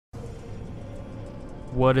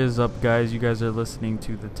What is up, guys? You guys are listening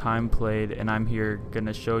to The Time Played, and I'm here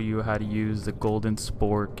gonna show you how to use the golden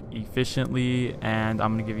spork efficiently, and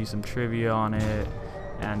I'm gonna give you some trivia on it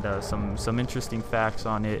and some interesting facts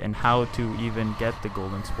on it and how to even get the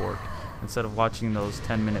golden spork. Instead of watching those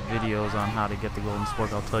 10-minute videos on how to get the golden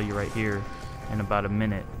spork, I'll tell you right here in about a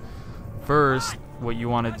minute. First, what you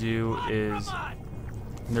want to do is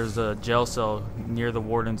there's a jail cell near the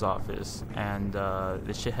warden's office, and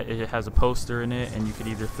it has a poster in it, and you could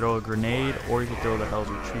either throw a grenade or you could throw the Hell's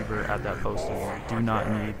Retriever at that poster. You do not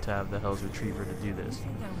need to have the Hell's Retriever to do this.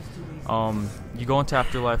 You go into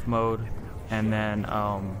afterlife mode, and then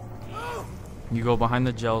you go behind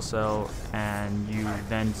the jail cell, and you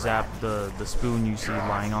then zap the spoon you see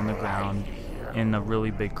lying on the ground in a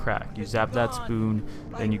really big crack. You zap that spoon,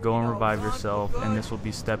 then you go and revive yourself, and this will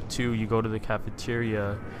be step 2. You go to the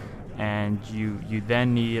cafeteria, and you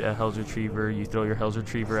then need a Hell's Retriever. You throw your Hell's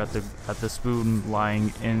Retriever at the spoon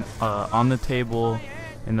lying in on the table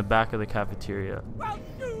in the back of the cafeteria,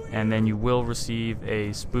 and then you will receive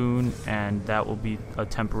a spoon, and that will be a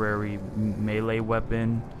temporary melee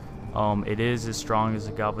weapon. It is as strong as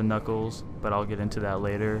the Galva Knuckles, but I'll get into that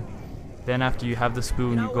later. Then after you have the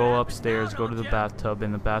spoon, you go upstairs, go to the bathtub.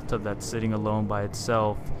 In the bathtub that's sitting alone by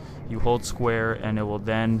itself, you hold square, and it will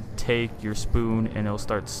then take your spoon and it will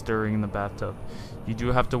start stirring in the bathtub. You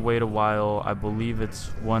do have to wait a while. I believe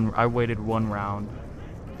I waited 1 round.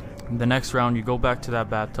 The next round, you go back to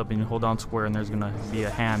that bathtub and you hold down square, and there's gonna be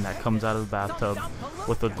a hand that comes out of the bathtub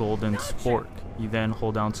with a golden spork. You then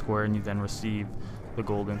hold down square and you then receive the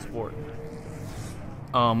golden spork.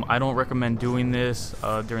 I don't recommend doing this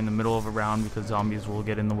during the middle of a round because zombies will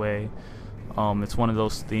get in the way. It's one of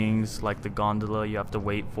those things like the gondola, you have to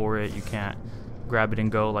wait for it. You can't grab it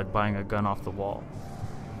and go like buying a gun off the wall.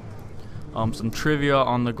 Some trivia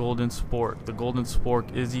on the golden spork. The golden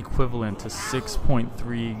spork is equivalent to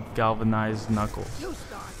 6.3 galvanized knuckles.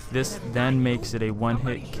 This then makes it a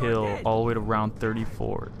one-hit kill all the way to round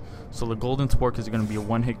 34. So the golden spork is going to be a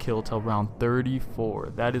one-hit kill till round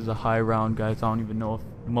 34. That is a high round, guys. I don't even know if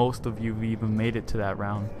most of you have even made it to that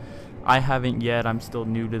round. I haven't yet. I'm still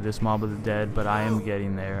new to this Mob of the Dead, but I am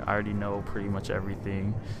getting there. I already know pretty much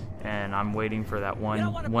everything, and I'm waiting for that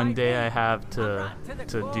one day I have to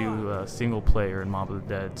do single player in Mob of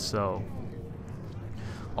the Dead. So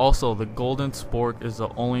also, the golden spork is the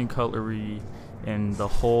only cutlery in the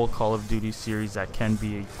whole Call of Duty series that can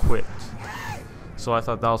be equipped. So I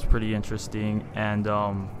thought that was pretty interesting. And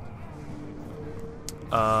the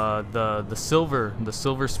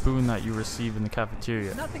silver spoon that you receive in the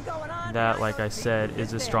cafeteria, that, like I said,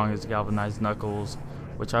 is as strong as galvanized knuckles,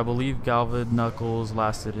 which I believe galvanized knuckles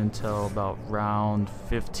lasted until about round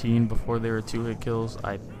 15 before they were 2-hit kills.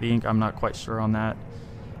 I think, I'm not quite sure on that.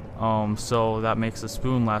 So that makes the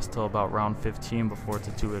spoon last till about round 15 before it's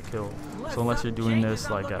a 2-hit kill. So unless you're doing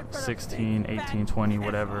this like at 16, 18, 20,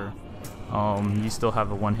 whatever, you still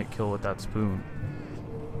have a one-hit kill with that spoon.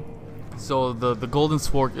 So the golden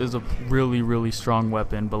spork is a really strong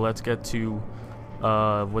weapon, but let's get to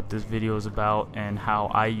what this video is about and how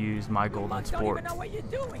I use my golden spork.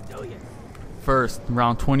 First,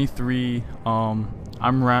 round 23,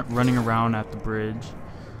 I'm running around at the bridge.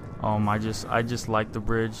 I just like the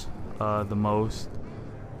bridge the most.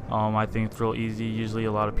 I think it's real easy. Usually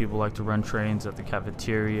a lot of people like to run trains at the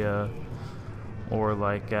cafeteria or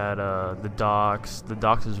like at the docks. The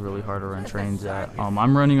docks is really hard to run trains at.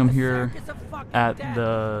 I'm running them here at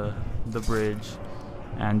the bridge,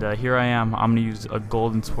 and here I am. I'm gonna use a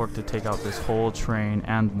golden spork to take out this whole train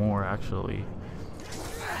and more, actually.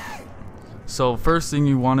 So first thing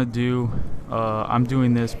you want to do, I'm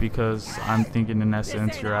doing this because I'm thinking, in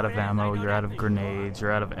essence, you're out of ammo, you're out of grenades,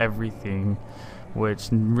 you're out of everything, which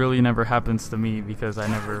really never happens to me because I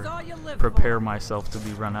never prepare myself to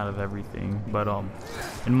be run out of everything. But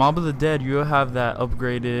in Mob of the Dead, you have that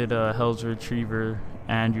upgraded Hell's Retriever,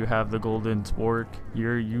 and you have the golden spork.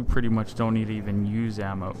 You pretty much don't need to even use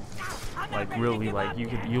ammo. Like, really, like you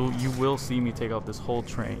will see me take out this whole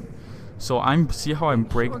train. So see how I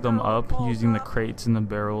break them up using the crates and the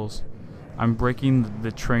barrels. I'm breaking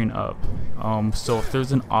the train up. So if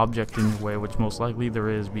there's an object in your way, which most likely there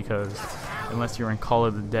is, because unless you're in Call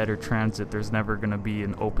of the Dead or Transit, there's never gonna be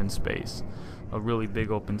an open space, a really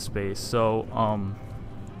big open space. So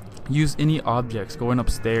use any objects, going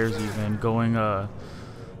upstairs, even going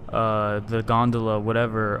the gondola,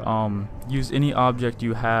 whatever. Use any object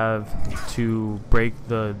you have to break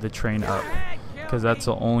the train up, because that's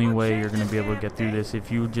the only way you're gonna be able to get through this.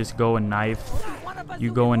 If you just go and knife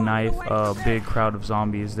you go and knife a big crowd of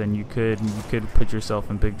zombies, then you could put yourself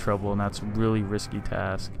in big trouble, and that's a really risky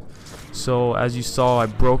task. So as you saw, I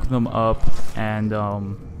broke them up, and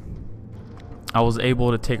I was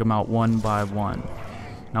able to take them out one by one.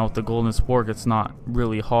 Now with the golden spork, it's not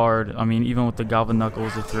really hard. I mean, even with the Galvin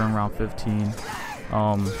knuckles, if you're in round 15,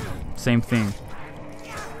 same thing.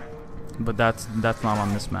 But that's not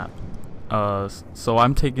on this map. So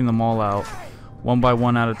I'm taking them all out one by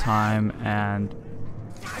one at a time, and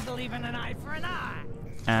I believe in an eye for an eye.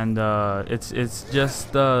 And it's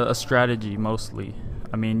just a strategy mostly.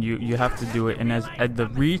 I mean, you have to do it, and as the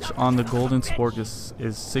reach on the golden spork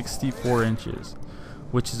is 64 inches,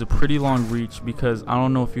 which is a pretty long reach, because I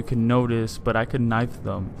don't know if you can notice, but I could knife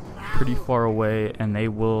them pretty far away, and they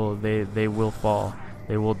will fall,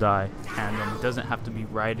 they will die, and it doesn't have to be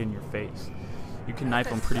right in your face. You can knife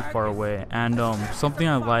them pretty far away. And something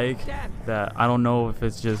I like, that I don't know if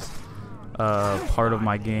it's just part of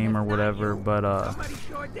my game or whatever, but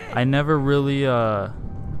I never really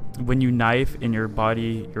when you knife and your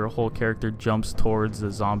body, your whole character jumps towards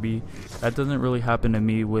the zombie. That doesn't really happen to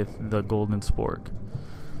me with the golden spork.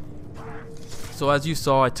 So as you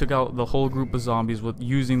saw, I took out the whole group of zombies with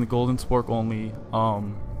using the golden spork only.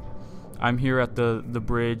 I'm here at the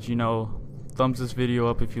bridge. You know, thumbs this video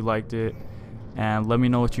up if you liked it, and let me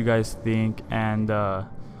know what you guys think, and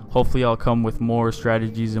hopefully I'll come with more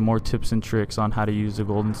strategies and more tips and tricks on how to use the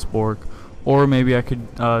golden spork, or maybe I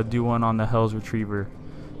could do one on the Hell's Retriever.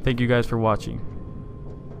 Thank you guys for watching.